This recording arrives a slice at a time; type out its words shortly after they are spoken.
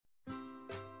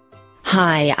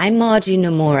Hi, I'm Margie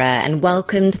Nomura and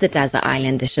welcome to the Desert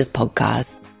Island Dishes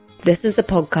podcast. This is the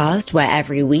podcast where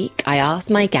every week I ask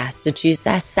my guests to choose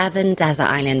their 7 desert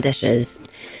island dishes.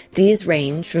 These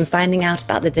range from finding out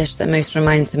about the dish that most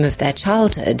reminds them of their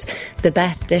childhood, the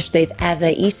best dish they've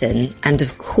ever eaten, and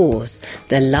of course,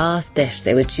 the last dish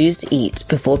they would choose to eat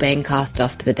before being cast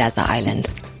off to the desert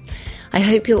island. I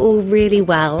hope you're all really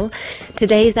well.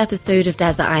 Today's episode of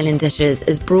Desert Island Dishes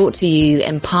is brought to you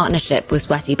in partnership with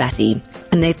Sweaty Betty,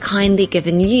 and they've kindly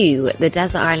given you, the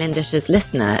Desert Island Dishes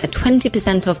listener, a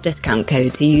 20% off discount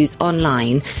code to use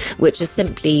online, which is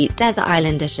simply Desert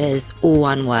Island Dishes, all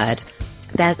one word.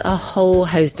 There's a whole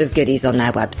host of goodies on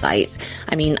their website.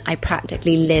 I mean, I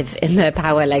practically live in their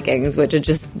power leggings, which are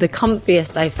just the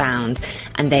comfiest I've found,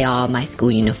 and they are my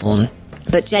school uniform.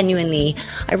 But genuinely,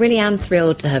 I really am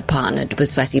thrilled to have partnered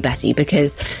with Sweaty Betty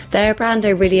because they're a brand I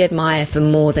really admire for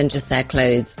more than just their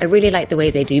clothes. I really like the way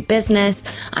they do business.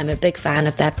 I'm a big fan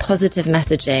of their positive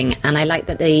messaging, and I like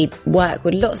that they work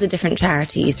with lots of different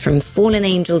charities from Fallen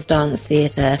Angels Dance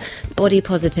Theatre, Body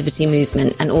Positivity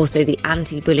Movement, and also the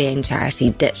anti-bullying charity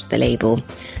Ditch the Label.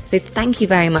 So thank you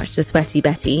very much to Sweaty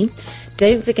Betty.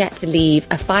 Don't forget to leave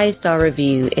a 5-star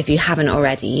review if you haven't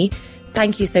already.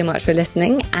 Thank you so much for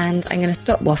listening, and I'm going to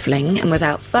stop waffling, and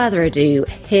without further ado,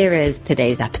 here is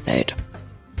today's episode.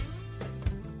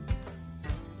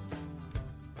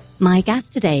 My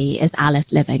guest today is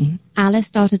Alice Living. Alice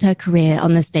started her career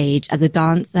on the stage as a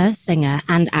dancer, singer,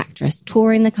 and actress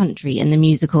touring the country in the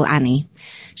musical Annie.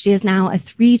 She is now a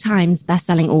 3 times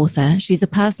best-selling author. She's a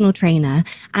personal trainer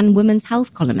and women's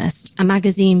health columnist, a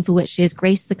magazine for which she has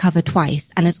graced the cover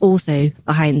twice and is also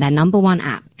behind their #1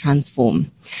 app,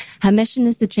 Transform. Her mission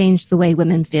is to change the way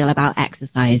women feel about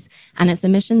exercise, and it's a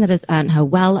mission that has earned her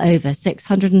well over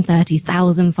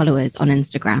 630,000 followers on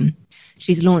Instagram.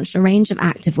 She's launched a range of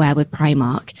activewear with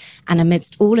Primark, and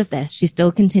amidst all of this, she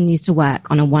still continues to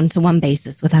work on a one-to-one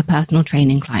basis with her personal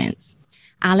training clients.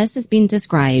 Alice has been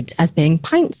described as being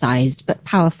pint-sized but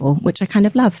powerful, which I kind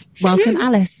of love. Welcome,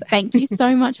 Alice. Thank you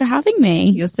so much for having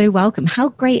me. You're so welcome. How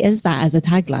great is that as a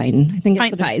tagline? I think it's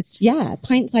pint-sized. Yeah,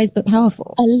 pint-sized but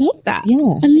powerful. I love that.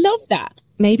 Yeah. I love that.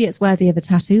 Maybe it's worthy of a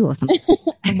tattoo or something.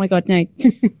 Oh my God, no.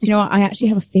 Do you know what? I actually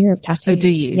have a fear of tattoos. Oh, do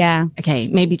you? Yeah. Okay,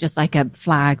 maybe just like a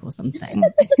flag or something.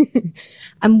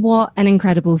 And what an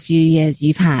incredible few years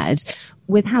you've had.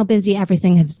 With how busy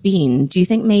everything has been, do you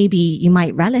think maybe you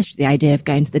might relish the idea of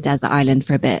going to the desert island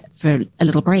for a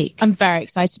little break? I'm very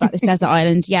excited about this desert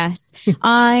island. Yes.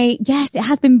 Yes, it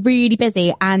has been really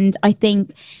busy. And I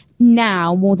think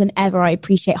now more than ever, I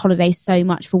appreciate holidays so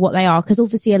much for what they are. Because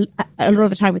obviously a lot of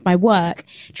the time with my work,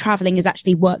 traveling is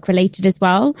actually work related as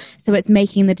well. So it's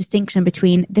making the distinction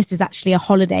between this is actually a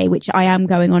holiday, which I am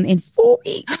going on in 4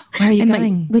 weeks. Where are you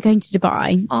going? We're going to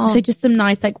Dubai. Oh. So just some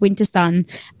nice winter sun.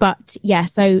 But yeah,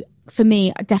 so for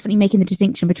me, definitely making the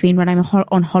distinction between when I'm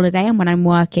on holiday and when I'm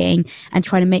working and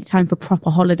trying to make time for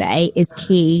proper holiday is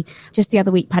key. Just the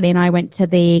other week, Paddy and I went to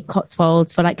the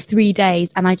Cotswolds for 3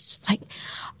 days, and I just was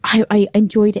I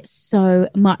enjoyed it so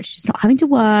much, just not having to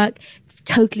work,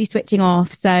 totally switching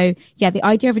off. So yeah, the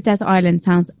idea of a desert island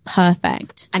sounds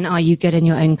perfect. And are you good in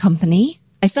your own company?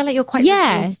 I feel like you're quite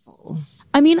resourceful.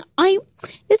 I mean,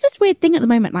 there's this weird thing at the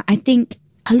moment. I think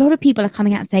a lot of people are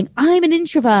coming out saying, I'm an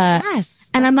introvert. Yes.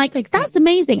 And I'm like, that's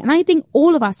amazing. And I think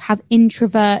all of us have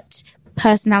introvert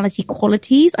personality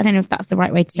qualities. I don't know if that's the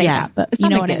right way to say that, but you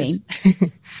know what I mean?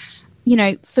 You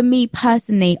know, for me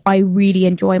personally, I really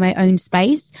enjoy my own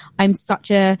space. I'm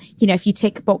such a, if you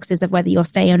tick boxes of whether you're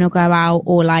staying or go out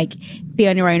or be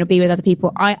on your own or be with other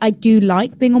people, I do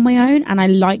like being on my own, and I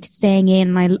like staying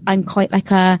in, and I'm quite like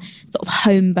a sort of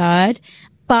home bird.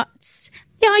 But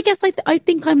yeah, I guess I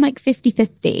think I'm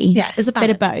 50-50. Yeah, it's a bit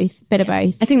of both.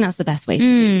 I think that's the best way to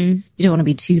be. You don't want to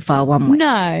be too far one way.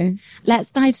 No.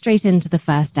 Let's dive straight into the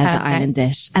first desert island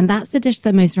dish. And that's the dish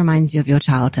that most reminds you of your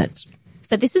childhood.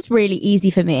 So this is really easy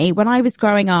for me. When I was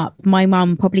growing up, my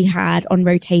mum probably had on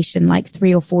rotation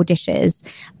 3 or 4 dishes.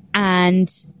 And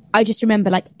I just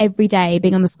remember every day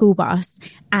being on the school bus,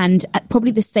 and at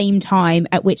probably the same time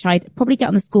at which I'd probably get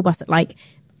on the school bus at 4:10,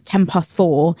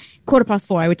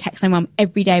 4:15, I would text my mum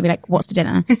every day and be like, what's for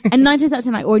dinner? And 9 times out of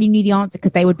 10, I already knew the answer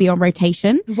because they would be on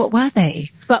rotation. What were they?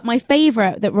 But my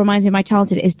favorite that reminds me of my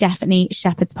childhood is definitely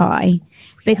shepherd's pie,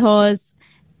 because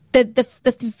the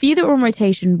few that were on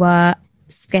rotation were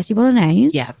spaghetti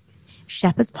bolognese,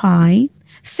 shepherd's pie,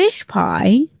 fish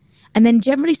pie, and then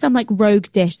generally some rogue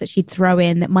dish that she'd throw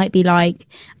in that might be a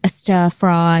stir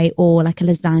fry or a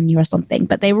lasagna or something.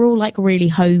 But they were all really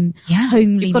homely. You've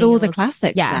got meals. all the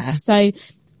classics there. So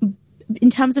in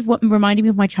terms of what reminded me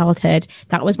of my childhood,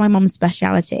 that was my mom's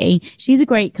speciality. She's a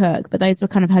great cook, but those were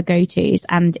kind of her go-tos.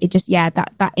 And it just,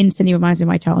 that instantly reminds me of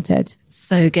my childhood.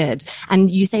 So good. And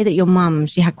you say that your mum,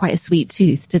 she had quite a sweet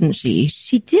tooth, didn't she?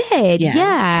 She did,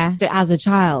 yeah. So as a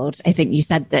child, I think you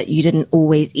said that you didn't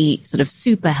always eat sort of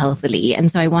super healthily.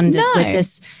 And so I wondered, with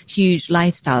this huge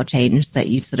lifestyle change that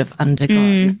you've sort of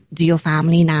undergone, do your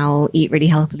family now eat really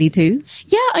healthily too?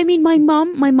 Yeah, I mean, my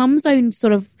mum's own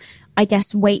sort of, I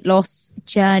guess, weight loss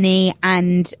journey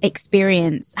and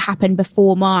experience happened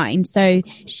before mine. So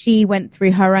she went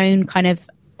through her own kind of,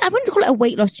 I wouldn't call it a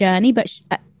weight loss journey, but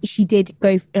she did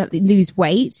go lose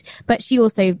weight, but she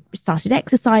also started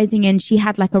exercising, and she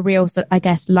had like a real, I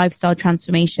guess, lifestyle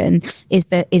transformation is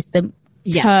the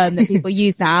term that people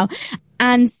use now.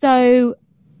 And so,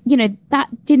 you know, that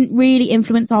didn't really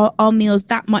influence our meals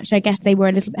that much. I guess they were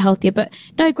a little bit healthier. But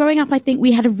no, growing up, I think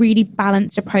we had a really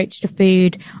balanced approach to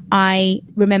food. I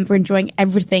remember enjoying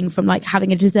everything from like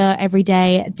having a dessert every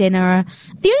day at dinner.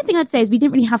 The only thing I'd say is we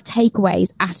didn't really have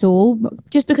takeaways at all,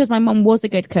 just because my mum was a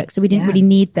good cook. So we didn't really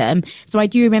need them. So I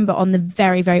do remember on the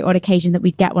very, very odd occasion that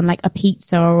we'd get one like a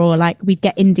pizza, or like we'd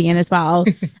get Indian as well.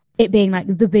 It being like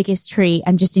the biggest treat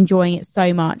and just enjoying it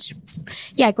so much.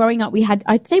 Yeah, growing up,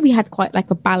 I'd say we had quite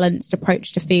like a balanced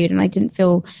approach to food, and I didn't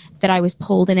feel that I was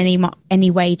pulled in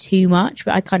any way too much,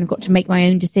 but I kind of got to make my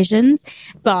own decisions.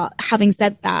 But having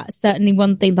said that, certainly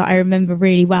one thing that I remember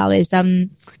really well is when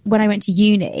I went to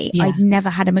uni, I'd never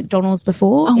had a McDonald's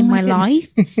before in my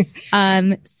life.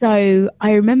 So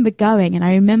I remember going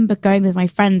with my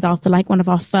friends after like one of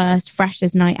our first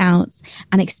freshers night outs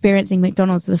and experiencing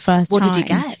McDonald's for the first time. What did you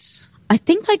get? I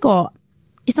think I got,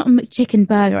 it's not a McChicken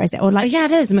burger, is it? Or like,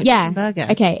 it is a McChicken burger.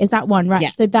 Okay, is that one? Right. Yeah.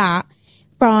 So that,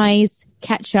 fries,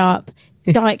 ketchup,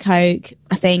 Diet Coke,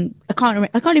 I think. I can't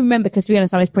even remember, because to be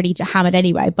honest, I was pretty hammered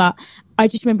anyway, but I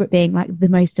just remember it being like the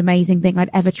most amazing thing I'd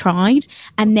ever tried.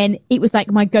 And then it was like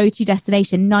my go-to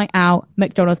destination, night out,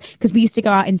 McDonald's, because we used to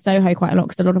go out in Soho quite a lot,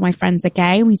 because a lot of my friends are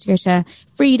gay. We used to go to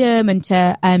Freedom and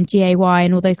to GAY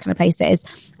and all those kind of places.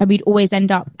 And we'd always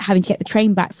end up having to get the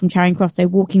train back from Charing Cross, so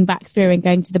walking back through and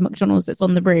going to the McDonald's that's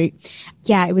on the route.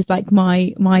 Yeah, it was like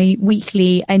my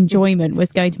weekly enjoyment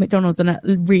was going to McDonald's, and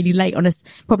really late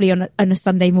probably on a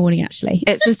Sunday morning, actually.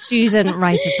 It's a student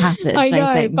rite of passage. I know,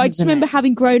 I think, but I just remember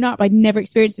having grown up, I'd never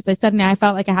experienced it, so suddenly I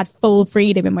felt like I had full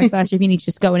freedom in my first year of uni to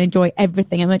just go and enjoy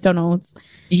everything at McDonald's.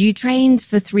 You trained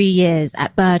for 3 years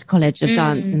at Bird College of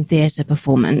Dance and Theatre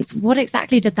Performance. What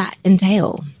exactly did that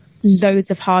entail? Loads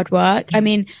of hard work. I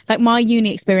mean, like my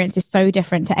uni experience is so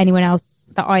different to anyone else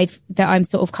that I'm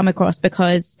sort of come across,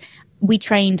 because we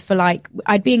trained for like,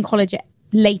 I'd be in college at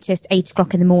latest 8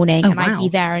 o'clock in the morning, and I'd be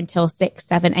there until 6,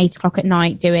 7, 8 o'clock at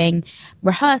night doing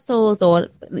rehearsals or,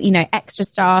 you know, extra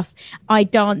stuff. I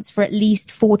danced for at least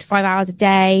 4 to 5 hours a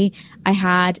day. I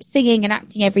had singing and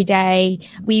acting every day.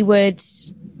 We would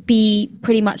be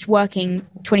pretty much working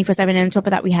 24/7, and on top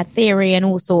of that we had theory and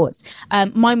all sorts.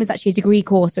 Mine was actually a degree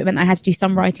course, so it meant I had to do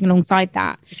some writing alongside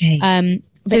that. Okay.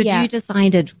 So you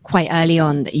decided quite early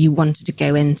on that you wanted to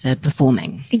go into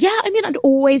performing? Yeah, I mean, I'd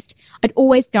always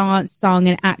danced, sung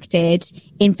and acted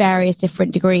in various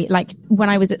different degrees. Like when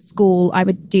I was at school, I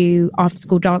would do after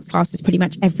school dance classes pretty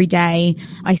much every day.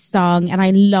 I sung and I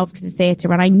loved the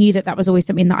theatre, and I knew that was always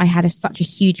something that I had such a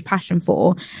huge passion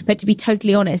for. But to be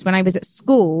totally honest, when I was at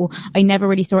school, I never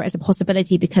really saw it as a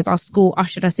possibility, because our school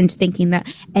ushered us into thinking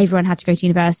that everyone had to go to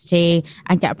university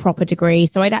and get a proper degree.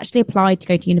 So I'd actually applied to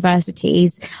go to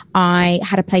universities. I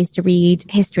had a place to read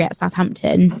history at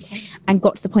Southampton, and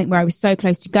got to the point where I was so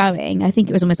close to going. I think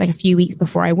it was almost like a few weeks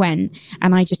before I went,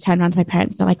 and I just turned around to my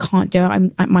parents and said, I can't do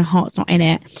it. My heart's not in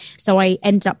it. So I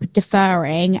ended up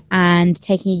deferring and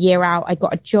taking a year out. I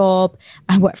got a job.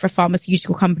 I worked for a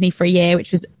pharmaceutical company for a year,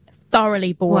 which was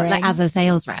thoroughly boring. What, like as a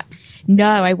sales rep? No,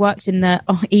 I worked in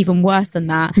even worse than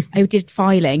that. I did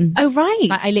filing. Oh, right.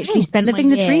 Like, I literally spent living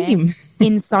the dream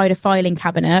inside a filing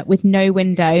cabinet with no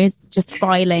windows, just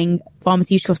filing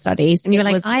pharmaceutical studies. And you were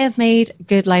like, I have made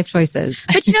good life choices.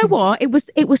 But you know what? It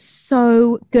was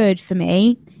so good for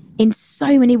me in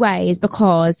so many ways,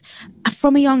 because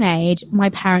from a young age,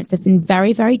 my parents have been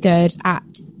very, very good at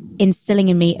instilling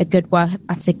in me a good work.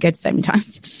 I've said good so many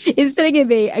times. Instilling in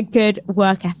me a good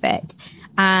work ethic.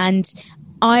 And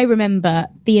I remember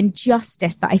the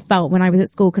injustice that I felt when I was at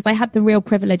school, because I had the real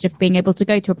privilege of being able to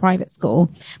go to a private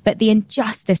school, but the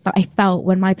injustice that I felt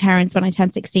when my parents, when I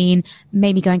turned 16,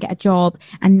 made me go and get a job,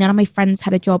 and none of my friends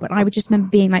had a job. And I would just remember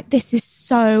being like, this is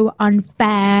so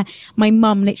unfair. My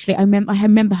mum literally, I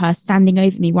remember her standing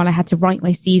over me while I had to write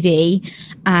my CV,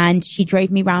 and she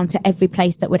drove me around to every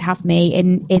place that would have me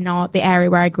in the area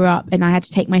where I grew up, and I had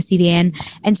to take my CV in.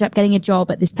 Ended up getting a job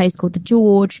at this place called the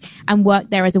George and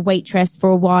worked there as a waitress for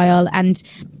a while. And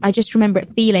I just remember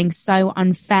it feeling so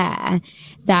unfair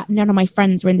that none of my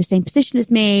friends were in the same position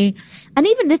as me. And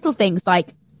even little things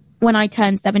like, when I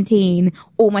turned 17,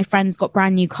 all my friends got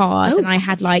brand new cars, and I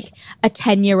had like a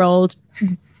 10-year-old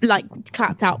like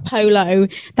clapped out Polo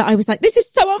that I was like, this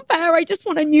is so unfair. I just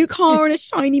want a new car and a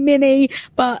shiny Mini.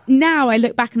 But now I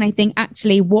look back and I think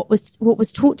actually what was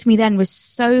taught to me then was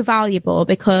so valuable,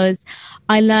 because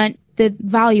I learned the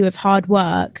value of hard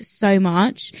work so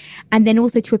much, and then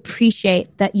also to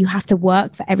appreciate that you have to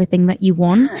work for everything that you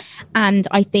want. And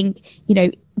I think, you know,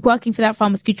 working for that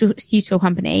pharmaceutical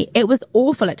company, it was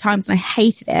awful at times and I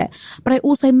hated it, but I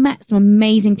also met some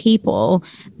amazing people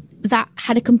that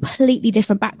had a completely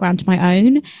different background to my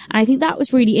own. And I think that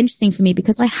was really interesting for me,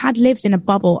 because I had lived in a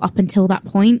bubble up until that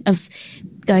point of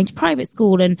going to private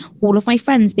school and all of my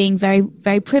friends being very,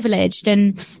 very privileged.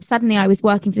 And suddenly I was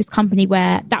working for this company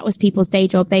where that was people's day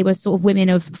job. They were sort of women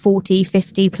of 40,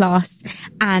 50 plus.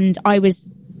 And I was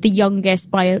the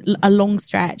youngest by a long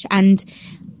stretch. And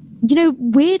you know,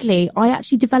 weirdly, I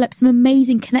actually developed some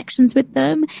amazing connections with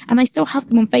them, and I still have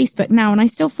them on Facebook now. And I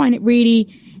still find it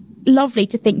really lovely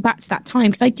to think back to that time,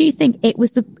 because I do think it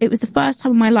was the first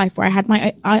time in my life where I had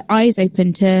my eyes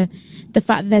open to the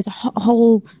fact that there's a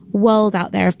whole world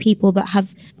out there of people that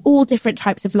have all different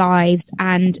types of lives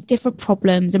and different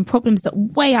problems, and problems that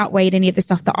way outweighed any of the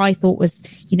stuff that I thought was,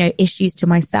 you know, issues to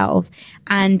myself.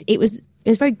 And it was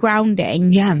very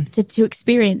grounding to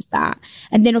experience that.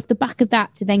 And then off the back of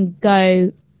that, to then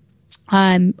go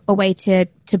away to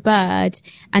Bird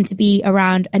and to be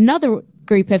around another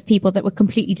group of people that were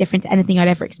completely different to anything I'd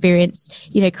ever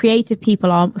experienced. You know, creative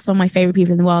people are some of my favorite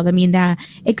people in the world. I mean, they're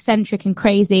eccentric and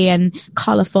crazy and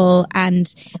colorful.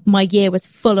 And my year was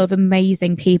full of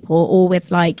amazing people, all with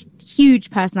like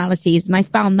huge personalities. And I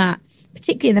found that,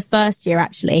 particularly in the first year,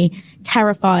 actually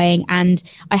terrifying. And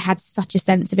I had such a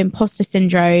sense of imposter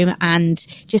syndrome and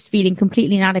just feeling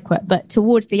completely inadequate. But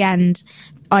towards the end,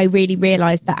 I really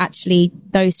realized that actually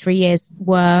those 3 years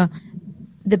were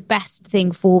the best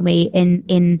thing for me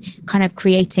in kind of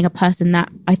creating a person that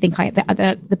I think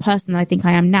the person that I think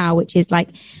I am now, which is like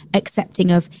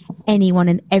accepting of anyone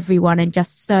and everyone, and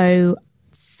just so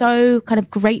kind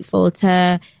of grateful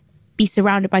to be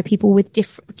surrounded by people with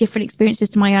different experiences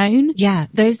to my own. Yeah,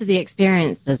 those are the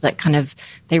experiences that kind of,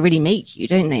 they really make you,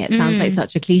 don't they? It sounds like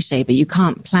such a cliche, but you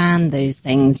can't plan those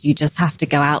things. You just have to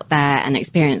go out there and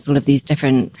experience all of these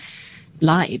different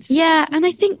lives. Yeah, and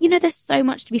I think, you know, there's so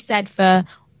much to be said for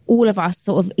all of us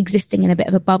sort of existing in a bit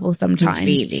of a bubble sometimes.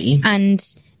 Completely. And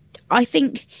I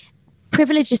think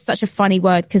privilege is such a funny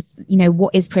word, because, you know,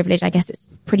 what is privilege? I guess it's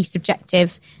pretty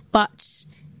subjective. But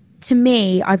to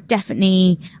me, I'll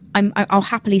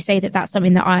happily say that that's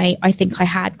something that I think I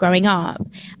had growing up.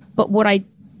 But what I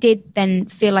did then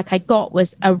feel like I got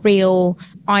was a real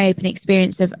eye-opening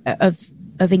experience of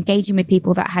engaging with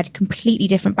people that had completely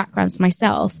different backgrounds to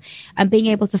myself, and being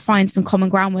able to find some common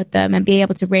ground with them, and be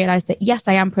able to realize that, yes,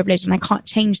 I am privileged and I can't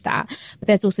change that, but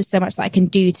there's also so much that I can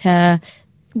do to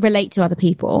relate to other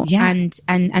people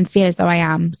and feel as though I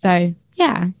am. So,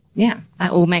 yeah. Yeah,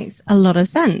 that all makes a lot of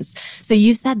sense. So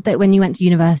you said that when you went to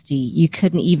university, you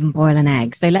couldn't even boil an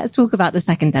egg. So let's talk about the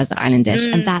second desert island dish.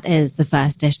 And that is the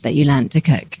first dish that you learned to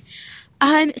cook.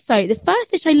 So the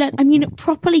first dish I learned,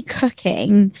 properly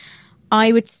cooking,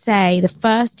 I would say the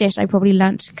first dish I probably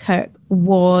learned to cook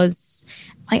was,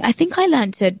 I think I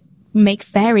learned to make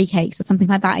fairy cakes or something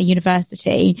like that at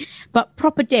university. But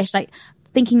proper dish, like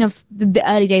thinking of the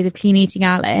early days of Clean Eating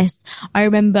Alice, I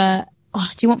remember, do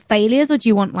you want failures or do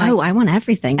you want like... Oh, I want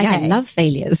everything. Okay. Yeah, I love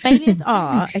failures. Failures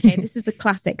are, okay, this is the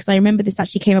classic, because I remember this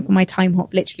actually came up on my time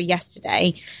hop literally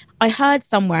yesterday. I heard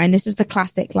somewhere, and this is the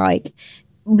classic, like,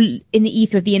 in the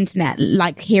ether of the internet,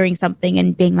 like hearing something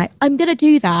and being like, I'm going to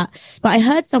do that. But I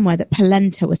heard somewhere that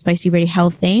polenta was supposed to be really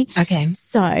healthy. Okay.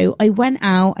 So I went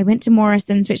to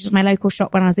Morrison's, which was my local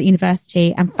shop when I was at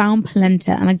university, and found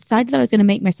polenta. And I decided that I was going to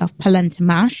make myself polenta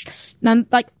mash. And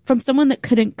like, from someone that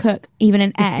couldn't cook even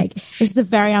an egg, this is a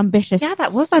very ambitious. Yeah,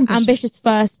 that was ambitious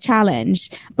first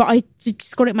challenge. But I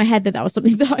just got it in my head that was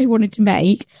something that I wanted to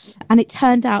make. And it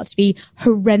turned out to be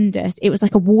horrendous. It was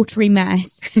like a watery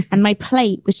mess. And my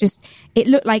plate was just, it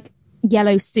looked like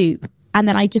yellow soup. And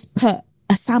then I just put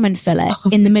a salmon fillet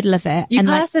in the middle of it. You and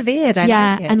persevered. Like,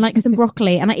 and like some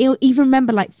broccoli. And I even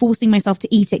remember like forcing myself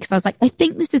to eat it, because I was like, I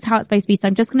think this is how it's supposed to be. So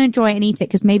I'm just going to enjoy it and eat it,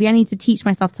 because maybe I need to teach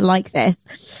myself to like this.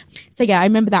 So yeah, I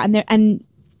remember that. And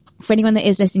for anyone that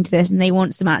is listening to this and they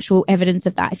want some actual evidence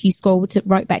of that, if you scroll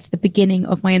right back to the beginning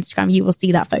of my Instagram, you will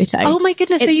see that photo. Oh my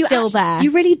goodness. It's so you still there.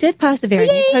 You really did persevere.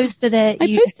 Yeah. You posted it.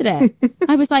 I posted it.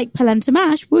 I was like, polenta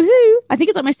mash, woohoo. I think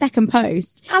it's like my second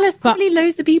post. Alice, probably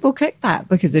loads of people cooked that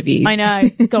because of you. I know.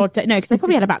 God, no, because I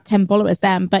probably had about 10 followers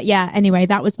then. But yeah, anyway,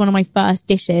 that was one of my first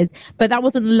dishes. But that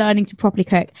wasn't learning to properly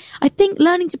cook. I think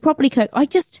learning to properly cook,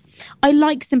 I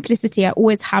like simplicity. I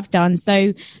always have done.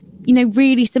 So, you know,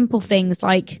 really simple things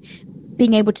like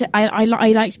being able to, I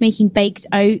liked making baked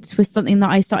oats was something that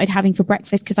I started having for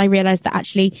breakfast because I realized that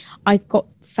actually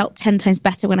felt 10 times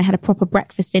better when I had a proper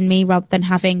breakfast in me rather than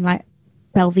having like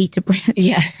Belvita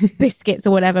bread, biscuits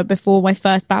or whatever before my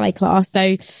first ballet class.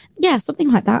 So yeah,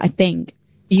 something like that, I think.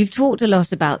 You've talked a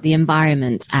lot about the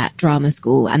environment at drama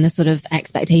school and the sort of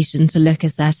expectation to look a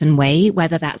certain way,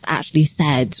 whether that's actually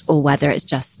said or whether it's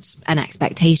just an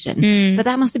expectation. But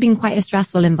that must have been quite a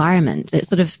stressful environment.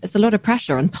 It's a lot of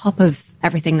pressure on top of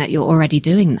everything that you're already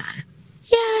doing there.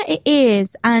 Yeah, it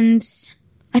is. And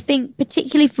I think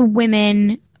particularly for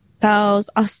women, girls,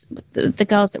 us, the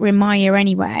girls that were in my year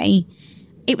anyway,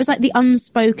 it was like the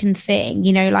unspoken thing,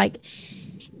 you know, like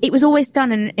it was always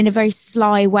done in a very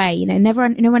sly way, you know, no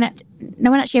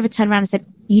one actually ever turned around and said,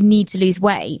 you need to lose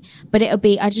weight. But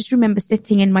I just remember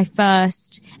sitting at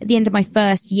the end of my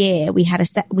first year, we had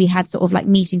sort of like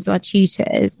meetings with our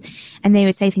tutors and they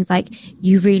would say things like,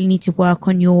 you really need to work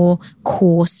on your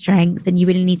core strength and you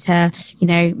really need to, you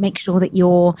know, make sure that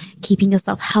you're keeping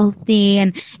yourself healthy.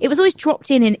 And it was always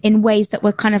dropped in ways that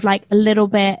were kind of like a little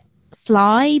bit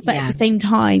sly, but at the same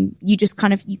time, you just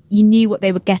kind of, you knew what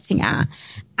they were getting at.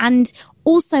 And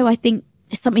also, I think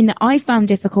something that I found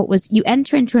difficult was you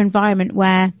enter into an environment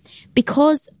where,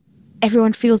 because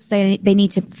everyone feels they need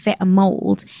to fit a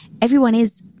mold, everyone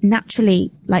is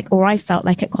naturally or I felt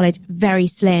like at college, very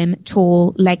slim,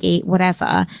 tall, leggy,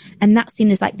 whatever. And that's seen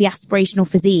as like the aspirational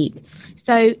physique.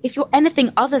 So if you're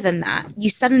anything other than that, you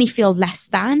suddenly feel less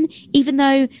than, even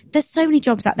though there's so many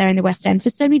jobs out there in the West End for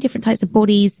so many different types of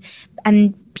bodies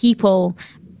and people.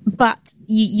 But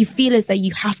you feel as though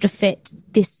you have to fit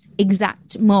this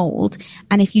exact mold.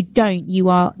 And if you don't, you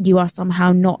are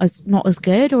somehow not as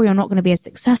good, or you're not going to be as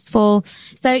successful.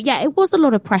 So yeah, it was a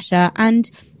lot of pressure, and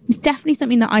it's definitely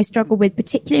something that I struggled with,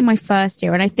 particularly in my first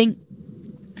year. And I think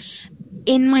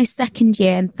in my second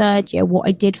year and third year, what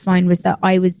I did find was that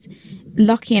I was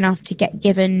lucky enough to get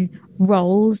given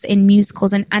roles in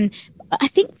musicals, and I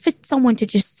think for someone to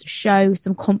just show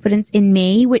some confidence in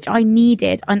me, which I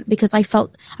needed, because I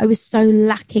felt I was so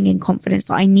lacking in confidence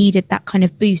that I needed that kind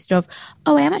of boost of,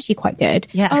 oh, I am actually quite good.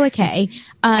 Yeah. Oh, okay.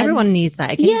 Everyone needs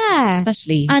that. Yeah.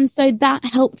 Especially. And so that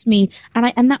helped me.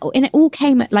 And it all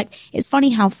came at it's funny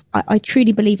how I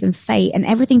truly believe in fate, and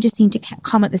everything just seemed to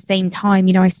come at the same time.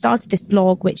 You know, I started this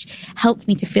blog, which helped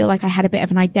me to feel like I had a bit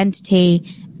of an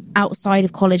identity outside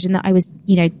of college, and that I was,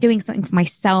 you know, doing something for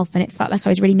myself, and it felt like I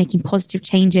was really making positive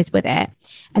changes with it.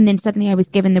 And then suddenly I was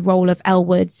given the role of Elle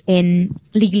Woods in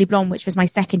Legally Blonde, which was my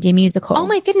second year musical. Oh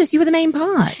my goodness, you were the main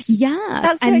part. Yeah.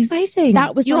 That's so exciting.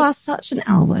 You are such an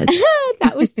Elle Woods.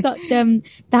 that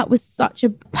was such a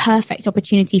perfect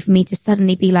opportunity for me to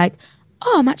suddenly be like,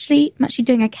 oh, I'm actually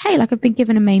doing okay. Like, I've been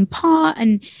given a main part,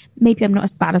 and maybe I'm not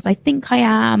as bad as I think I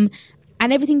am.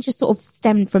 And everything just sort of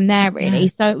stemmed from there, really. Yeah.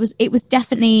 So it was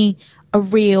definitely a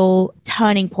real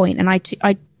turning point. And I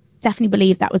definitely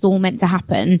believe that was all meant to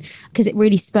happen, because it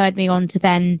really spurred me on to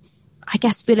then, I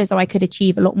guess, feel as though I could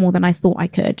achieve a lot more than I thought I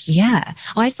could. Yeah.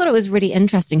 I just thought it was really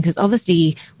interesting, because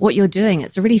obviously what you're doing,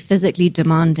 it's a really physically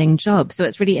demanding job. So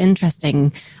it's really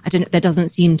interesting. There doesn't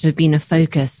seem to have been a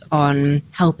focus on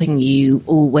helping you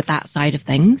all with that side of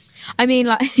things. I mean,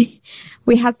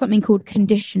 we had something called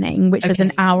conditioning, which was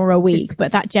an hour a week,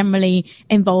 but that generally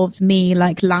involved me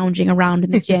lounging around in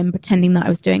the gym, pretending that I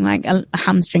was doing a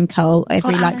hamstring curl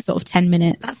every sort of 10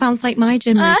 minutes. That sounds like my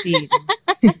gym routine.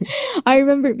 I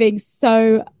remember it being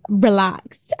so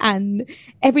relaxed, and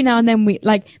every now and then we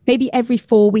maybe every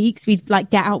 4 weeks we'd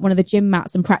get out one of the gym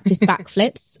mats and practice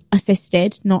backflips,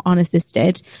 assisted, not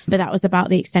unassisted. But that was about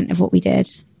the extent of what we did.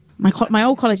 My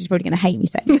old college is probably going to hate me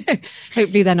saying this.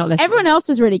 Hopefully they're not listening. Everyone else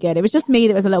was really good. It was just me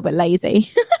that was a little bit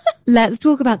lazy. Let's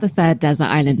talk about the third desert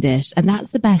island dish, and that's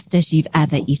the best dish you've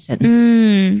ever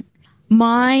eaten.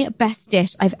 My best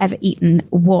dish I've ever eaten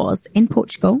was in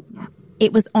Portugal.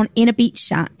 It was in a beach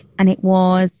shack, and it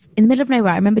was in the middle of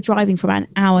nowhere. I remember driving for about an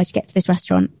hour to get to this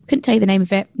restaurant. Couldn't tell you the name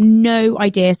of it. No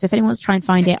idea. So if anyone wants to try and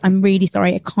find it, I'm really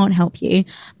sorry. I can't help you.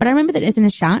 But I remember that it was in a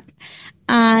shack,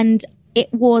 and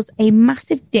it was a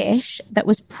massive dish that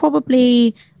was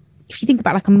probably, if you think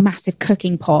about a massive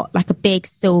cooking pot, a big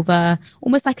silver,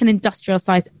 almost like an industrial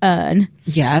size urn.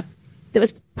 Yeah. that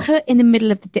was put in the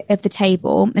middle of the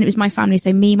table, and it was my family.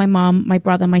 So me, my mum, my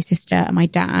brother, my sister, and my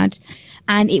dad.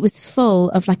 And it was full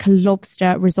of like a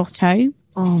lobster risotto.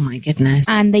 Oh my goodness.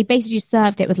 And they basically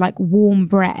served it with like warm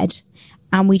bread.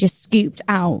 And we just scooped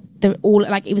out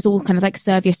it was all kind of like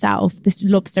serve yourself, this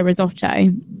lobster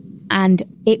risotto. And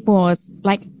it was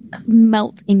like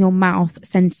melt in your mouth,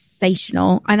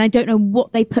 sensational. And I don't know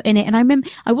what they put in it. And I remember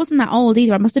I wasn't that old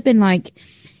either. I must have been like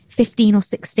 15 or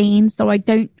 16. So I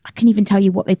can't even tell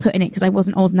you what they put in it because I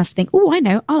wasn't old enough to think, oh, I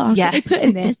know, I'll ask what they put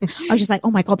in this. I was just like,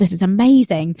 oh my God, this is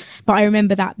amazing. But I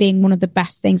remember that being one of the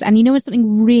best things. And you know, when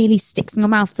something really sticks in your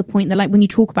mouth to the point that like when you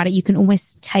talk about it, you can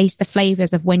almost taste the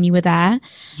flavors of when you were there.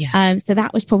 Yeah. So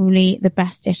that was probably the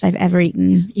best dish I've ever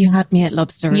eaten. You had me at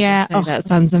lobster risotto. Yeah. Oh, that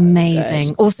sounds amazing.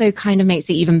 So also kind of makes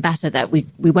it even better that we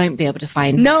won't be able to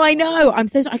find. No, I know. I'm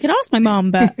so sorry. I could ask my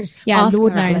mom, but yeah,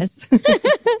 Lord knows.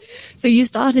 So you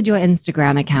started your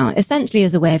Instagram account essentially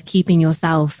as a way of keeping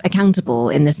yourself accountable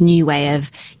in this new way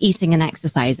of eating and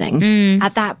exercising.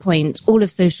 At that point, all of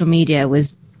social media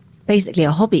was basically a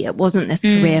hobby. It wasn't this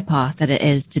career path that it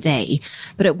is today.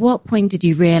 But at what point did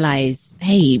you realize,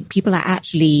 hey, people are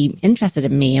actually interested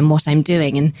in me and what I'm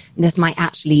doing, and this might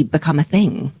actually become a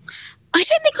thing? I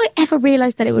don't think I ever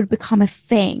realized that it would become a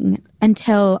thing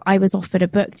until I was offered a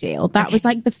book deal. That was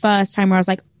like the first time where I was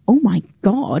like, oh my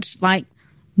God, like,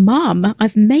 Mum,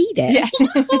 I've made it. Yeah.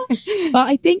 But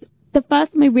I think the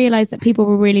first time I realized that people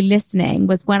were really listening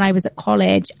was when I was at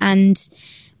college. And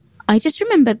I just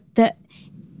remember that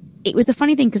it was a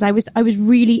funny thing because I was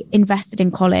really invested in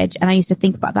college, and I used to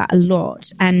think about that a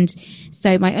lot. And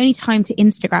so my only time to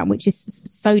Instagram, which is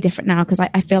so different now because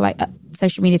I feel like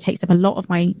social media takes up a lot of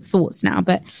my thoughts now,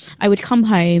 but I would come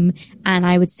home and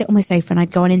I would sit on my sofa and I'd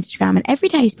go on Instagram, and every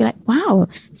day I used to be like, wow,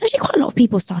 there's actually quite a lot of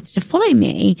people started to follow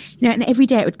me, you know, and every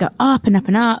day it would go up and up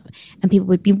and up, and people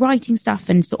would be writing stuff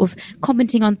and sort of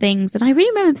commenting on things. And I really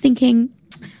remember thinking,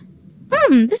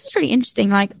 this is really interesting.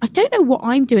 Like, I don't know what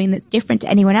I'm doing that's different to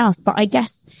anyone else, but I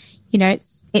guess, you know,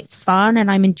 it's fun and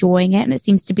I'm enjoying it, and it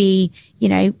seems to be, you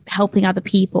know, helping other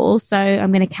people. So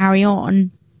I'm going to carry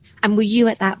on. And were you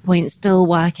at that point still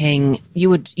working? You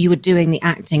were doing the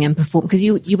acting and perform because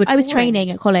you were. I was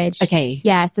training at college. Okay.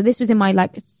 Yeah. So this was in my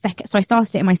second. So I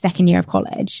started it in my second year of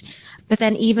college. But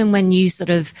then even when you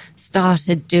sort of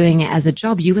started doing it as a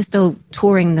job, you were still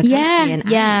touring the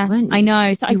country. Yeah. I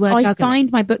know. So I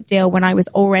signed my book deal when I was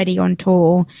already on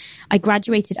tour. I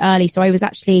graduated early, so I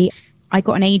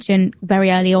got an agent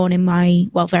very early on in my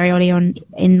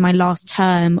last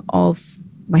term of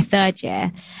my third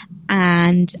year,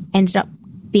 and ended up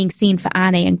being seen for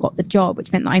Annie and got the job,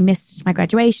 which meant that I missed my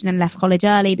graduation and left college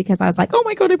early because I was like, oh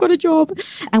my God, I've got a job,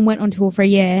 and went on tour for a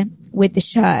year with the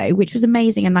show, which was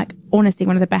amazing and like honestly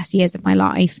one of the best years of my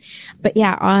life. But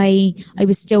yeah, I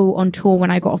was still on tour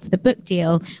when I got offered the book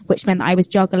deal, which meant that I was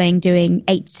juggling doing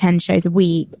 8 to 10 shows a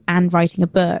week and writing a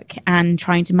book and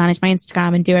trying to manage my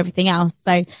Instagram and do everything else.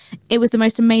 So it was the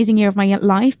most amazing year of my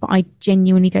life, but I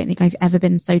genuinely don't think I've ever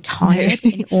been so tired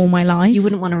in all my life. You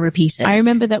wouldn't want to repeat it. I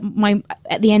remember that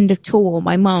at the end of tour,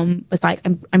 my mum was like,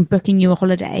 I'm booking you a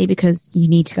holiday because you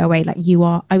need to go away. Like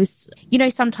I was, you know,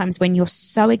 sometimes when you're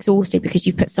so exhausted because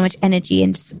you put so much energy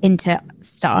into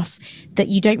stuff that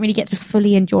you don't really get to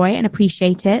fully enjoy it and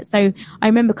appreciate it. So I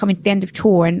remember coming to the end of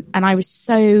tour and I was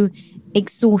so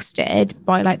exhausted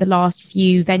by like the last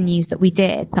few venues that we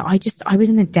did that I was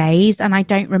in a daze, and I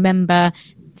don't remember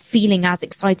feeling as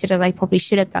excited as I probably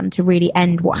should have done to really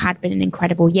end what had been an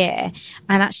incredible year.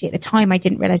 And actually at the time I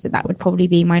didn't realize that would probably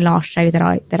be my last show that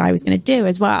I was going to do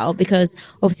as well, because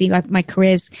obviously my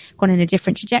career's gone in a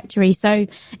different trajectory. So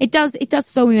it does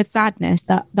fill me with sadness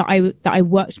that I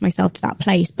worked myself to that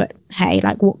place. But hey,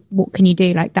 like what can you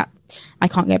do? Like that, I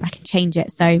can't go back and change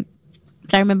it. So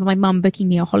I remember my mum booking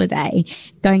me a holiday,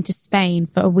 going to Spain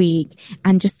for a week,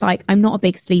 and just like, I'm not a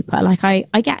big sleeper. Like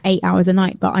I get 8 hours a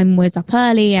night, but I'm always up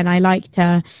early and I like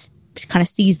to kind of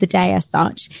seize the day as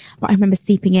such. But I remember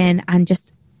sleeping in and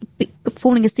just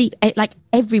falling asleep like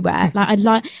everywhere. Like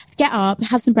I'd get up,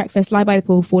 have some breakfast, lie by the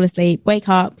pool, fall asleep, wake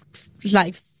up,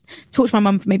 like talk to my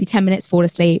mum for maybe 10 minutes, fall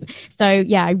asleep. So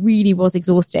yeah, I really was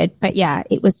exhausted, but yeah,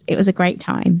 it was a great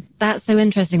time. That's so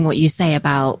interesting what you say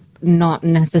about not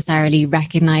necessarily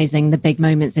recognizing the big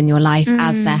moments in your life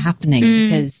as they're happening,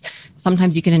 because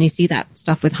sometimes you can only see that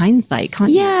stuff with hindsight,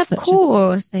 can't you? Yeah, of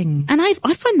course. And I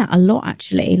find that a lot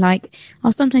actually. Like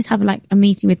I'll sometimes have like a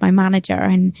meeting with my manager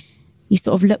and you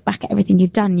sort of look back at everything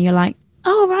you've done and you're like,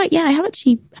 oh right, yeah, I have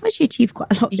actually achieved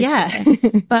quite a lot this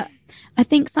year. But I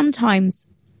think sometimes,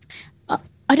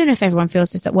 I don't know if everyone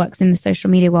feels this that works in the social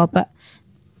media world, but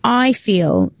I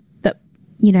feel that,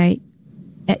 you know,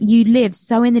 you live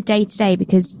so in the day to day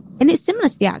because and it's similar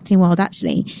to the acting world,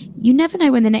 actually. You never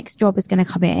know when the next job is going to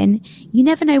come in. You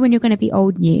never know when you're going to be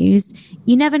old news.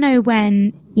 You never know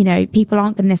when, you know, people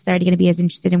aren't necessarily going to be as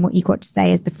interested in what you've got to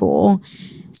say as before.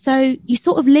 So you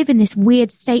sort of live in this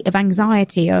weird state of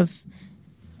anxiety of,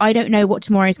 I don't know what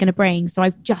tomorrow is going to bring. So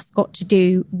I've just got to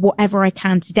do whatever I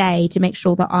can today to make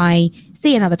sure that I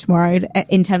see another tomorrow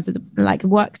in terms of the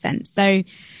work sense. So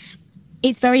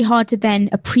it's very hard to then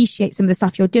appreciate some of the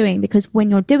stuff you're doing, because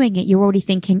when you're doing it, you're already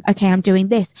thinking, okay, I'm doing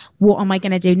this. What am I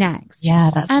going to do next?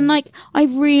 Yeah,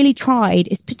 I've really tried,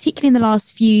 it's particularly in the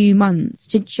last few months,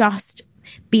 to just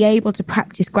be able to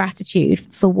practice gratitude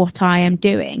for what I am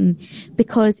doing.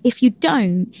 Because if you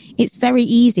don't, it's very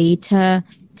easy to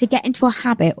get into a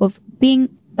habit of doing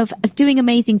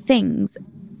amazing things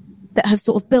that have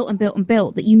sort of built and built and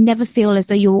built, that you never feel as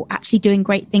though you're actually doing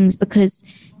great things, because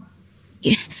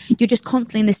you're just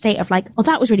constantly in the state of like, oh,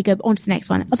 that was really good, on to the next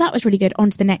one. Oh, that was really good, on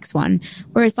to the next one.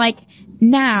 Whereas like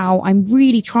now I'm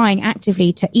really trying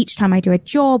actively to, each time I do a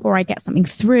job or I get something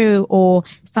through or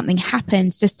something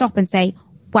happens, to stop and say,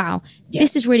 wow,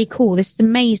 this is really cool. This is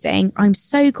amazing. I'm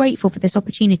so grateful for this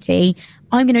opportunity.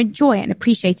 I'm going to enjoy it and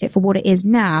appreciate it for what it is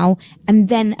now, and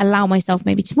then allow myself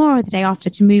maybe tomorrow or the day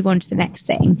after to move on to the next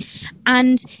thing.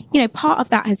 And, you know, part of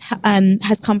that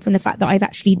has come from the fact that I've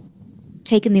actually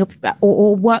taken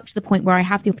or worked to the point where I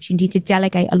have the opportunity to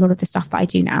delegate a lot of the stuff that I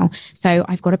do now. So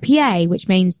I've got a PA, which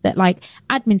means that like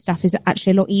admin stuff is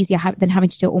actually a lot easier than having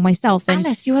to do it all myself. And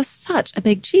Alice, you are such a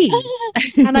big cheese.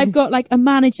 And I've got like a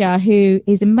manager who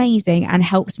is amazing and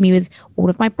helps me with all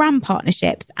of my brand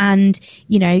partnerships, and,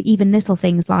 you know, even little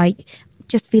things like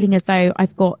just feeling as though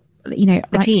I've got, you know,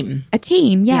 a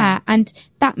team. Yeah. And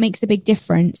that makes a big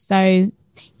difference. So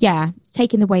yeah, it's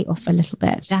taken the weight off a little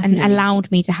bit. Definitely. And allowed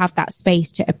me to have that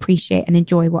space to appreciate and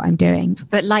enjoy what I'm doing.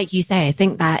 But like you say, I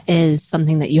think that is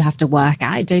something that you have to work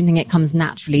at. I don't think it comes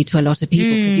naturally to a lot of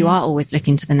people, because you are always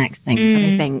looking to the next thing. But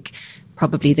I think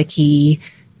probably the key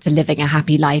to living a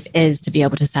happy life is to be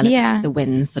able to celebrate the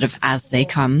wins sort of as they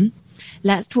come.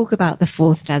 Let's talk about the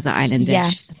fourth desert island dish.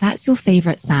 Yes. That's your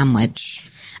favorite sandwich.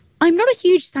 I'm not a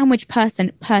huge sandwich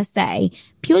person per se,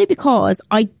 purely because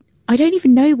I don't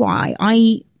even know why.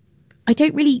 I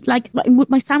don't really like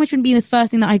my sandwich wouldn't be the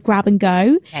first thing that I'd grab and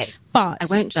go. Okay. But I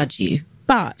won't judge you.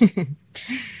 But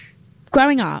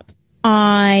growing up,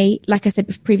 like I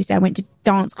said previously, I went to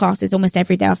dance classes almost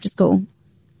every day after school.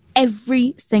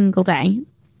 Every single day,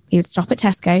 we would stop at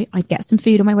Tesco. I'd get some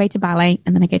food on my way to ballet,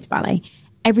 and then I'd go to ballet.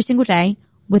 Every single day,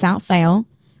 without fail,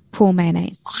 prawn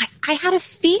mayonnaise. I had a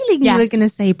feeling you were going to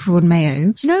say prawn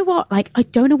mayo. Do you know what? Like, I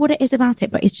don't know what it is about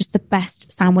it, but it's just the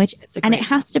best sandwich. And it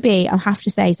has to be, I have to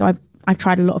say, so I've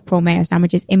tried a lot of prawn mayo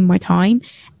sandwiches in my time.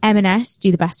 M&S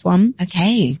do the best one.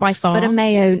 Okay. By far. But a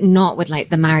mayo not with like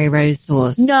the Mary Rose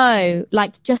sauce. No,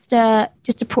 like just a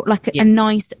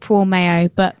nice prawn mayo,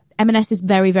 but M&S is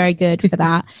very, very good for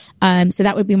that. So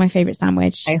that would be my favorite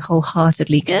sandwich. I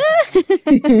wholeheartedly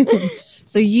agree.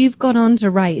 So you've gone on to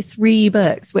write 3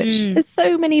 books, which is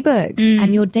so many books,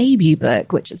 and your debut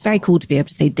book, which is very cool to be able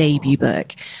to say debut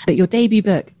book, but your debut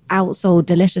book outsold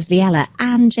Deliciously Ella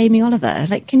and Jamie Oliver.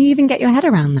 Like, can you even get your head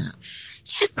around that?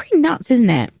 Yeah, it's pretty nuts, isn't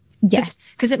it? Yes.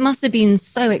 Because it must have been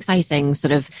so exciting,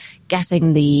 sort of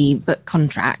getting the book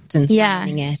contract and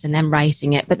signing it and then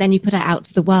writing it, but then you put it out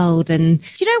to the world. And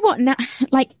do you know what? Now,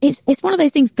 like, it's one of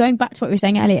those things, going back to what we were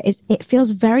saying earlier, it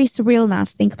feels very surreal now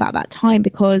to think about that time,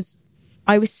 because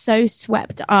I was so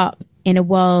swept up in a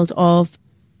world of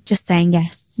just saying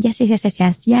yes, I'll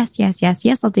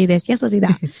do this, yes, I'll do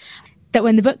that. That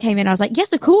when the book came in, I was like,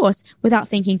 yes, of course, without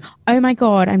thinking, oh my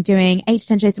God, I'm doing 8 to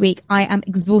 10 shows a week. I am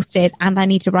exhausted and I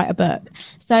need to write a book.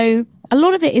 So a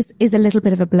lot of it is a little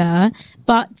bit of a blur,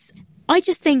 but I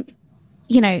just think,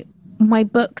 you know, my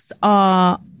books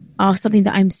are something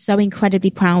that I'm so incredibly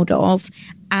proud of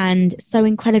and so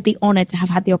incredibly honored to have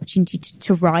had the opportunity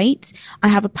to write. I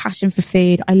have a passion for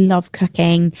food. I love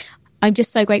cooking. I'm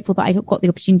just so grateful that I got the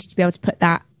opportunity to be able to put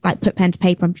pen to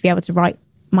paper and to be able to write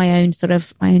my own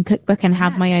cookbook and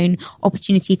have my own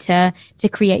opportunity to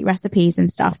create recipes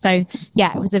and stuff. So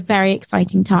yeah, it was a very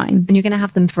exciting time. And you're going to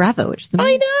have them forever, which is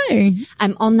amazing. I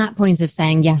know. On that point of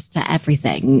saying yes to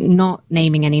everything, not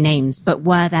naming any names, but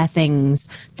were there things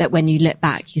that when you look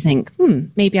back, you think,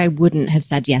 maybe I wouldn't have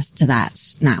said yes to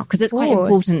that now? Because it's quite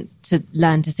important to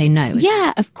learn to say no.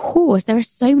 Yeah, of course. There are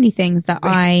so many things that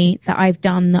I've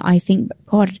done that I think,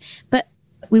 God, but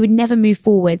we would never move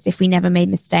forwards if we never made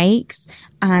mistakes.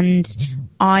 And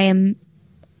I am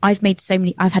I've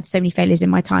had so many failures in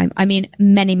my time. I mean,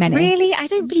 many. Really? I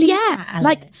don't believe that, Alice.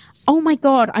 Like, oh my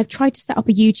God, I've tried to set up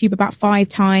a YouTube about 5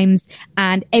 times,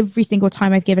 and every single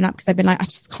time I've given up because I've been like, I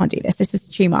just can't do this. This is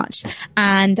too much.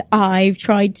 And I've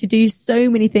tried to do so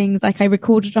many things. Like, I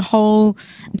recorded a whole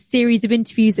series of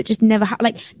interviews that just never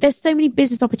like, there's so many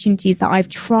business opportunities that I've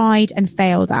tried and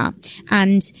failed at.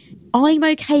 And I'm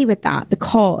okay with that,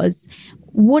 because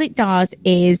what it does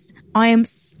is I'm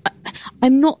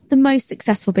not the most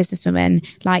successful businesswoman.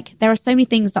 Like, there are so many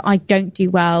things that I don't do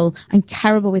well. I'm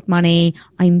terrible with money.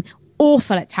 I'm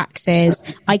awful at taxes.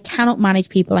 I cannot manage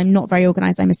people. I'm not very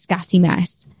organized. I'm a scatty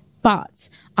mess. But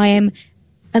I am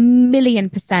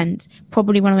 1,000,000%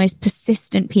 probably one of the most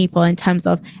persistent people in terms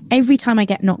of every time I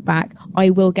get knocked back, I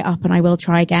will get up and I will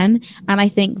try again. And I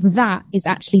think that is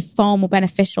actually far more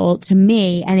beneficial to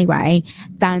me anyway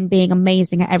than being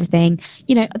amazing at everything.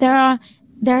 You know, there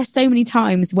are so many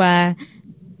times where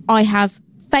I have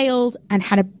failed and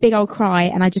had a big old cry,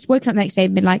 and I just woken up the next day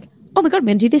and been like, oh my God, I'm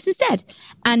going to do this instead.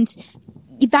 And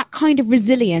that kind of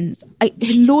resilience,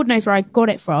 Lord knows where I got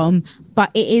it from,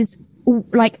 but it is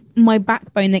like my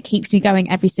backbone that keeps me going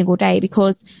every single day,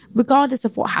 because regardless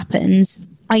of what happens,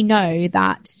 I know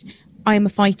that I am a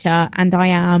fighter and I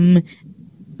am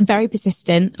very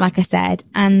persistent, like I said.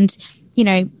 And, you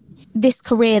know, this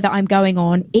career that I'm going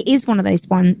on, it is one of those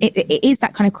it is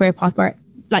that kind of career path where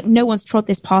like no one's trod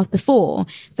this path before.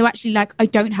 So actually, like, I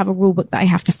don't have a rule book that I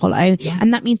have to follow. Yeah.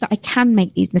 And that means that I can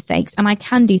make these mistakes and I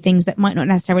can do things that might not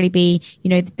necessarily be, you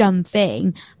know, the done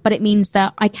thing, but it means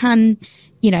that I can,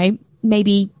 you know,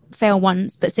 maybe fail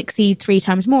once, but succeed 3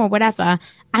 times more or whatever.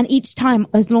 And each time,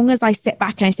 as long as I sit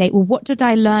back and I say, well, what did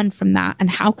I learn from that? And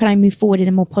how can I move forward in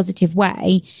a more positive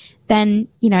way? Then,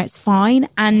 you know, it's fine.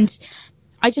 And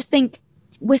I just think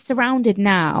we're surrounded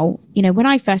now. You know, when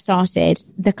I first started,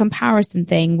 the comparison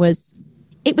thing was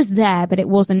there, but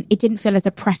it didn't feel as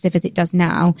oppressive as it does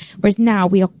now. Whereas now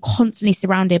we are constantly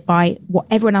surrounded by what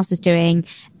everyone else is doing,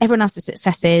 everyone else's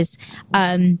successes.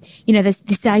 You know, there's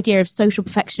this idea of social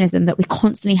perfectionism that we're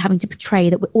constantly having to portray,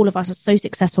 that all of us are so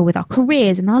successful with our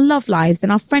careers and our love lives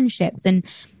and our friendships. And,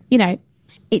 you know,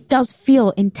 it does feel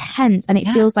intense and it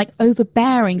feels like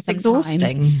overbearing sometimes. It's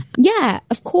exhausting. Yeah,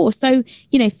 of course. So,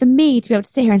 you know, for me to be able to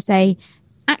sit here and say,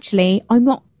 actually, I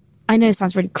know it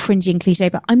sounds really cringy and cliche,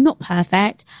 but I'm not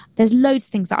perfect. There's loads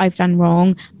of things that I've done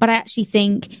wrong, but I actually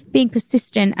think being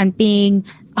persistent and being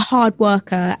a hard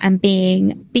worker and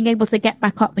being able to get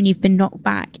back up when you've been knocked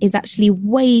back is actually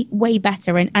way, way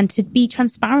better. And to be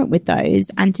transparent with those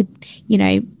and to, you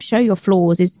know, show your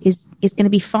flaws is going to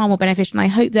be far more beneficial. And I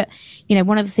hope that, you know,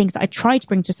 one of the things that I try to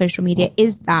bring to social media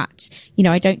is that, you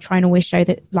know, I don't try and always show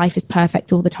that life is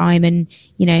perfect all the time and,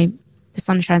 you know, the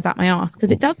sun shines out my ass,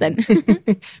 because it doesn't.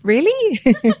 Really?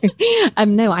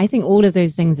 No, I think all of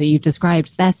those things that you've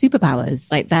described, they're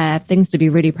superpowers. Like, they're things to be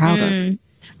really proud of.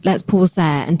 Let's pause there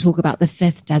and talk about the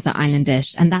 5th desert island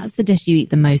dish. And that's the dish you eat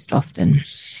the most often.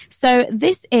 So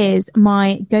this is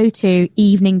my go-to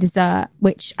evening dessert,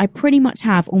 which I pretty much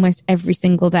have almost every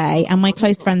single day. And my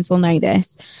close friends will know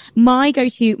this. My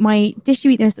dish you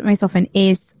eat most often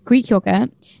is Greek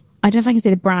yogurt. I don't know if I can say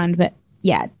the brand, but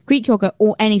yeah, Greek yogurt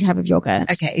or any type of yogurt.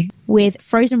 Okay. With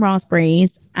frozen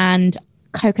raspberries and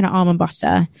coconut almond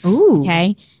butter. Ooh.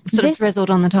 Okay. Sort of drizzled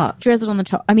on the top. Drizzled on the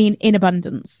top. I mean, in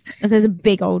abundance. There's a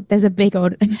big old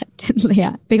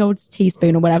yeah, big old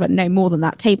teaspoon or whatever. No, more than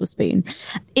that, tablespoon.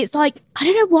 It's like, I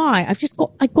don't know why.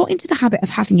 I got into the habit of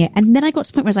having it. And then I got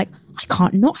to the point where I was like, I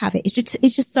can't not have it.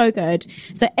 It's just so good.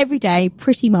 So every day,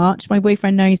 pretty much, my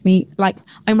boyfriend knows me, like,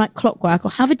 I'm like clockwork.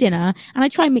 I'll have a dinner and I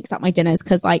try and mix up my dinners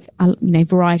because, like, you know,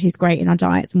 variety is great in our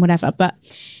diets and whatever. But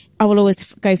I will always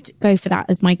go for that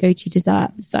as my go-to dessert.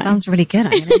 So sounds really good.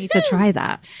 I'm going to need to try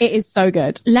that. It is so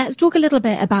good. Let's talk a little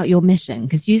bit about your mission,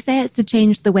 because you say it's to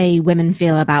change the way women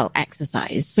feel about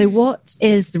exercise. So what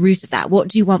is the root of that? What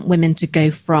do you want women to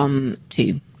go from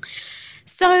to?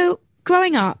 So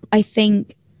growing up, I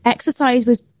think exercise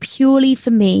was purely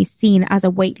for me seen as a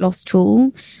weight loss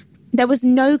tool. There was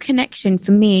no connection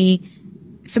for me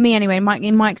anyway,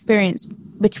 in my experience,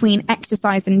 between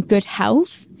exercise and good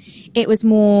health. It was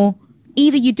more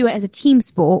either you do it as a team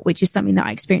sport, which is something that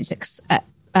I experienced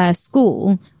at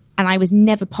school, and I was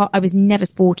never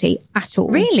sporty at all.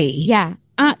 Really? Yeah,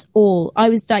 at all. I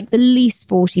was like the least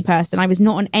sporty person. I was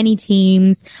not on any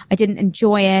teams. I didn't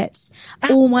enjoy it.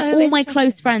 All my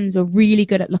close friends were really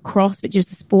good at lacrosse, which is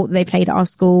the sport that they played at our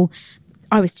school.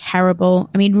 I was terrible.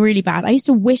 I mean, really bad. I used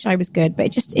to wish I was good, but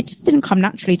it just didn't come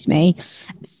naturally to me.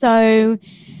 So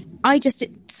I just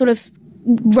sort of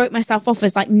wrote myself off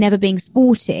as like never being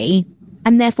sporty.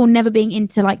 and therefore never being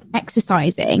into like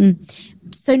exercising.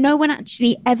 So no one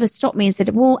actually ever stopped me and said,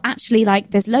 well, actually,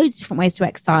 like there's loads of different ways to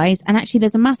exercise. And actually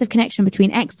there's a massive connection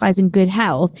between exercise and good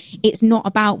health. It's not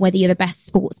about whether you're the best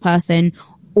sports person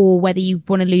or whether you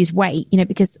want to lose weight, you know,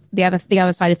 because the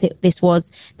other side of this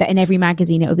was that in every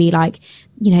magazine, it would be like,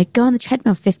 you know, go on the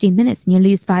treadmill 15 minutes and you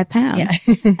lose 5 pounds.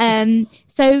 Yeah.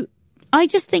 So I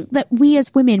just think that we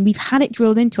as women, we've had it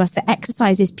drilled into us that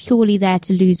exercise is purely there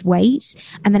to lose weight,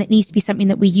 and then it needs to be something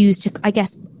that we use to, I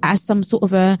guess, as some sort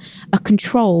of a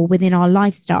control within our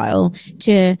lifestyle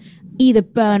to either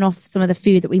burn off some of the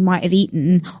food that we might have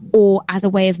eaten or as a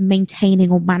way of maintaining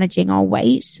or managing our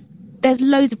weight. There's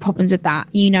loads of problems with that,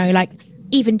 you know, like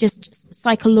even just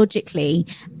psychologically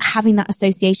having that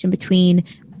association between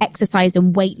exercise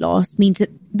and weight loss means that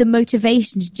the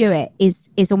motivation to do it is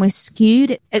almost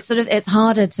skewed. It's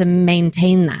harder to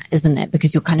maintain that, isn't it?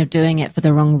 Because you're kind of doing it for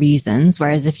the wrong reasons.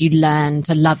 Whereas if you learn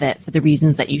to love it for the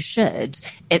reasons that you should,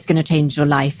 it's going to change your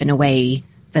life in a way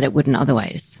that it wouldn't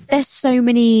otherwise. There's so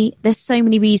many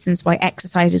reasons why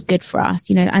exercise is good for us,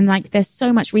 you know, and like there's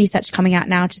so much research coming out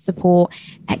now to support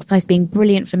exercise being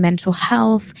brilliant for mental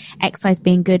health, exercise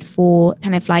being good for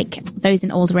kind of like those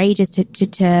in older ages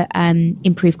to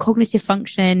improve cognitive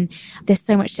function. There's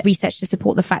so much research to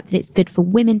support the fact that it's good for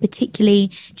women,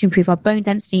 particularly to improve our bone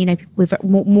density. You know, we're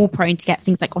more prone to get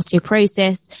things like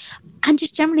osteoporosis, and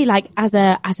just generally like as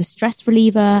a stress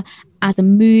reliever, as a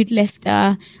mood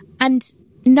lifter. And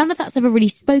none of that's ever really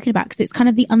spoken about because it's kind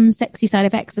of the unsexy side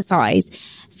of exercise.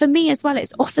 For me as well,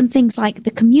 it's often things like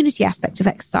the community aspect of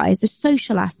exercise, the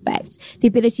social aspect, the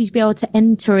ability to be able to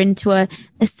enter into a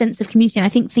sense of community. And I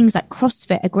think things like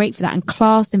CrossFit are great for that, and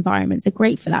class environments are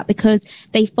great for that because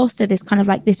they foster this kind of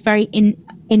like this very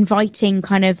inviting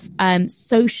kind of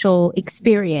social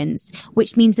experience,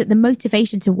 which means that the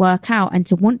motivation to work out and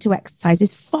to want to exercise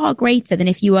is far greater than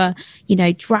if you were, you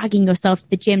know, dragging yourself to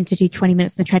the gym to do 20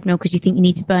 minutes on the treadmill because you think you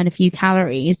need to burn a few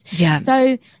calories. Yeah.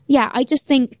 So yeah, I just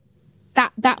think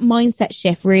that mindset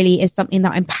shift really is something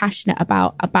that I'm passionate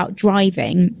about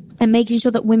driving and making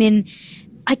sure that women,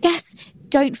 I guess,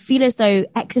 don't feel as though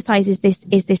exercise is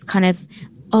this kind of,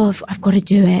 oh, I've got to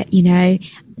do it, you know.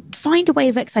 Find a way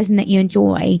of exercising that you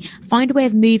enjoy. Find a way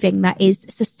of moving that is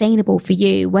sustainable for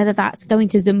you, whether that's going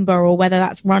to Zumba or whether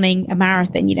that's running a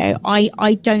marathon. You know,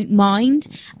 I don't mind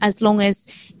as long as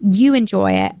you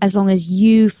enjoy it, as long as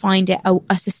you find it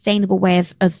a sustainable way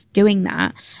of doing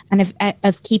that and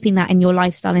of keeping that in your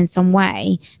lifestyle in some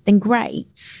way, then great.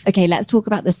 Okay, let's talk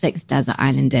about the 6th desert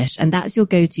island dish, and that's your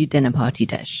go-to dinner party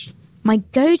dish. My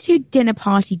go-to dinner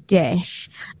party dish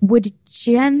would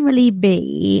generally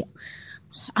be,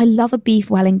 I love a beef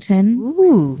Wellington.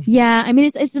 Ooh. Yeah, I mean,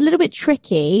 it's a little bit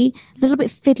tricky, a little bit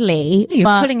fiddly.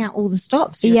 You're putting out all the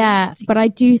stops. Yeah, but I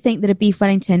do think that a beef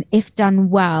Wellington, if done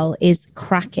well, is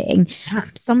cracking. Yeah.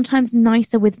 Sometimes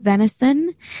nicer with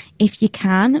venison, if you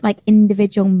can. Like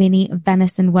individual mini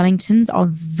venison Wellingtons are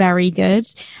very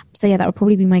good. So yeah, that would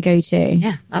probably be my go-to.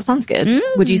 Yeah, that sounds good.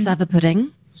 Would you serve a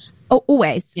pudding? Oh,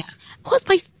 always. Yeah. What's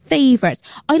my favorites?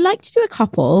 I like to do a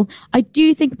couple. I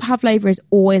do think pavlova is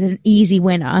always an easy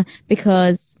winner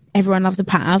because everyone loves a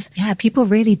pav. Yeah, people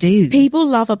really do. People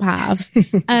love a pav.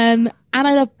 And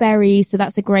I love berries, so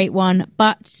that's a great one.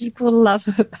 But people love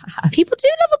a pav. People do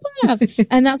love a pav.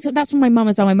 And that's from my mum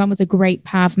as well. My mum was a great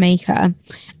pav maker.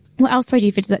 What else do I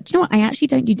do for dessert? Do you know what? I actually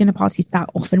don't do dinner parties that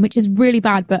often, which is really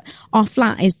bad. But our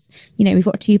flat is, you know, we've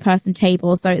got a 2-person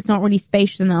table, so it's not really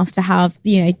spacious enough to have,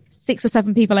 you know, 6 or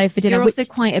 7 people over for dinner. You're also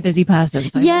quite a busy person,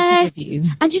 so yes.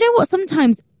 And you know what?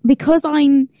 Sometimes because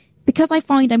I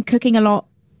find I'm cooking a lot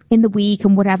in the week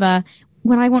and whatever,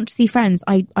 when I want to see friends,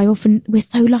 I often, we're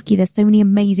so lucky. There's so many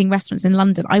amazing restaurants in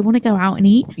London. I want to go out and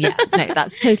eat. Yeah, no,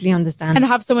 that's totally understandable.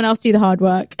 And have someone else do the hard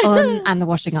work. And the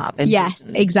washing up.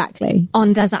 Yes, exactly.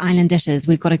 On Desert Island Dishes,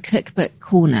 we've got a cookbook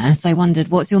corner. So I wondered,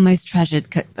 what's your most treasured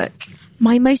cookbook?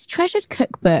 My most treasured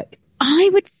cookbook, I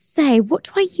would say, what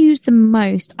do I use the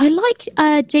most? I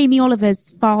like Jamie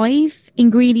Oliver's 5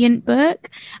 ingredient book.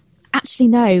 Actually,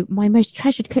 no, my most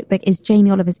treasured cookbook is Jamie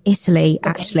Oliver's Italy,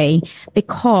 actually,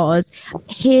 because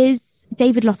his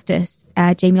David Loftus,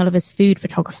 Jamie Oliver's food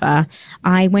photographer,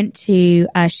 I went to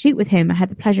shoot with him. I had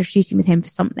the pleasure of shooting with him for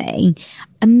something.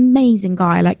 Amazing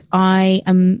guy. Like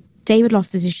David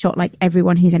Loftus is shot like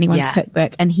everyone who's anyone's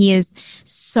cookbook, and he is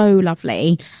so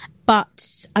lovely.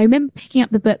 But I remember picking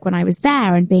up the book when I was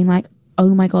there and being like, oh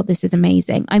my God, this is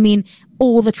amazing. I mean,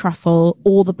 all the truffle,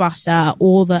 all the butter,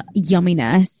 all the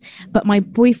yumminess. But my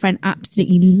boyfriend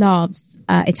absolutely loves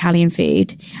Italian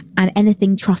food, and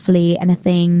anything truffly,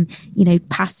 anything,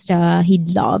 pasta, he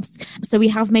loves. So we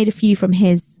have made a few from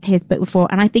his book before.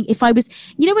 And I think if I was,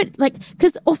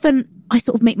 because often I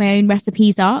sort of make my own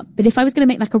recipes up, but if I was going to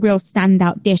make like a real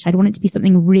standout dish, I'd want it to be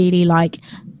something really like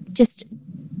just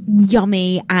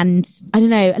yummy and, I don't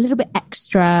know, a little bit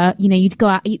extra. You'd go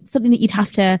out, something that you'd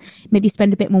have to maybe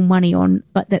spend a bit more money on,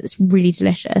 but that's really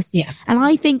delicious. Yeah. And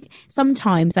I think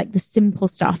sometimes like the simple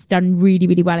stuff done really,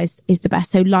 really well is the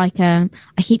best. So like, I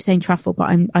keep saying truffle, but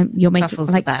you're making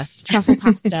Truffle's like the best. Truffle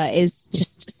pasta is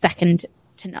just second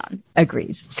to none.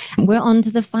 Agreed. We're on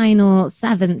to the final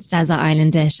 7th desert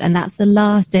island dish, and that's the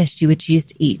last dish you would choose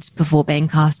to eat before being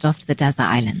cast off to the desert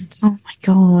island. Oh my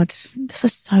God. This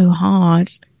is so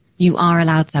hard. You are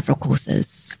allowed several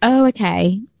courses. Oh,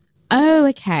 okay. Ooh,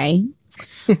 okay.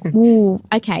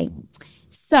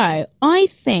 So I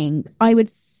think I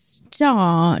would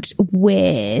start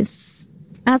with,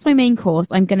 as my main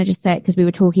course, I'm going to just say it because we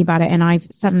were talking about it and I've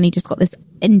suddenly just got this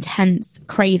intense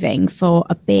craving for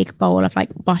a big bowl of like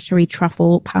buttery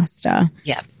truffle pasta.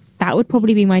 Yeah. That would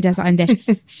probably be my desert island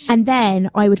dish. And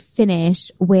then I would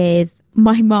finish with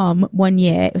my mum one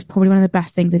year. It was probably one of the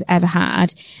best things I've ever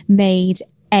had. Made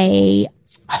a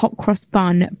hot cross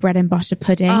bun bread and butter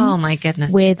pudding. Oh my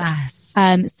goodness. With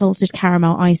salted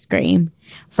caramel ice cream.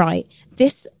 Right.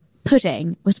 This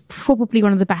pudding was probably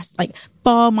one of the best, like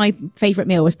bar my favorite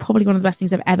meal, was probably one of the best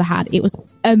things I've ever had. It was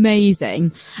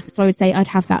amazing. So I would say I'd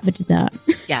have that for dessert.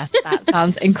 Yes, that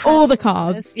sounds incredible. All the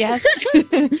carbs. Yes.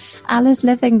 Alice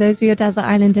Living, those were your desert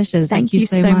island dishes. Thank you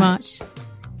so much.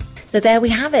 So there we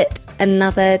have it.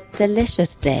 Another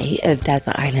delicious day of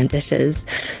desert island dishes.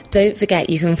 Don't forget,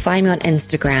 you can find me on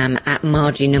Instagram at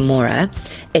Margie Nomura.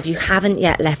 If you haven't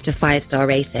yet left a 5-star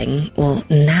rating, well,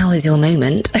 now is your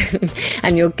moment.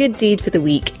 And your good deed for the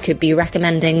week could be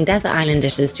recommending desert island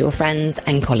dishes to your friends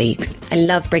and colleagues. I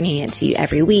love bringing it to you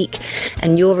every week,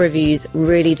 and your reviews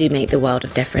really do make the world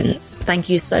of difference. Thank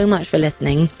you so much for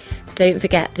listening. Don't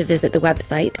forget to visit the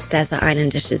website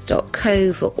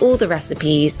desertislanddishes.co for all the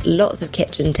recipes, lots of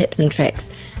kitchen tips and tricks,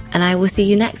 and I will see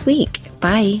you next week.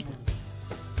 Bye.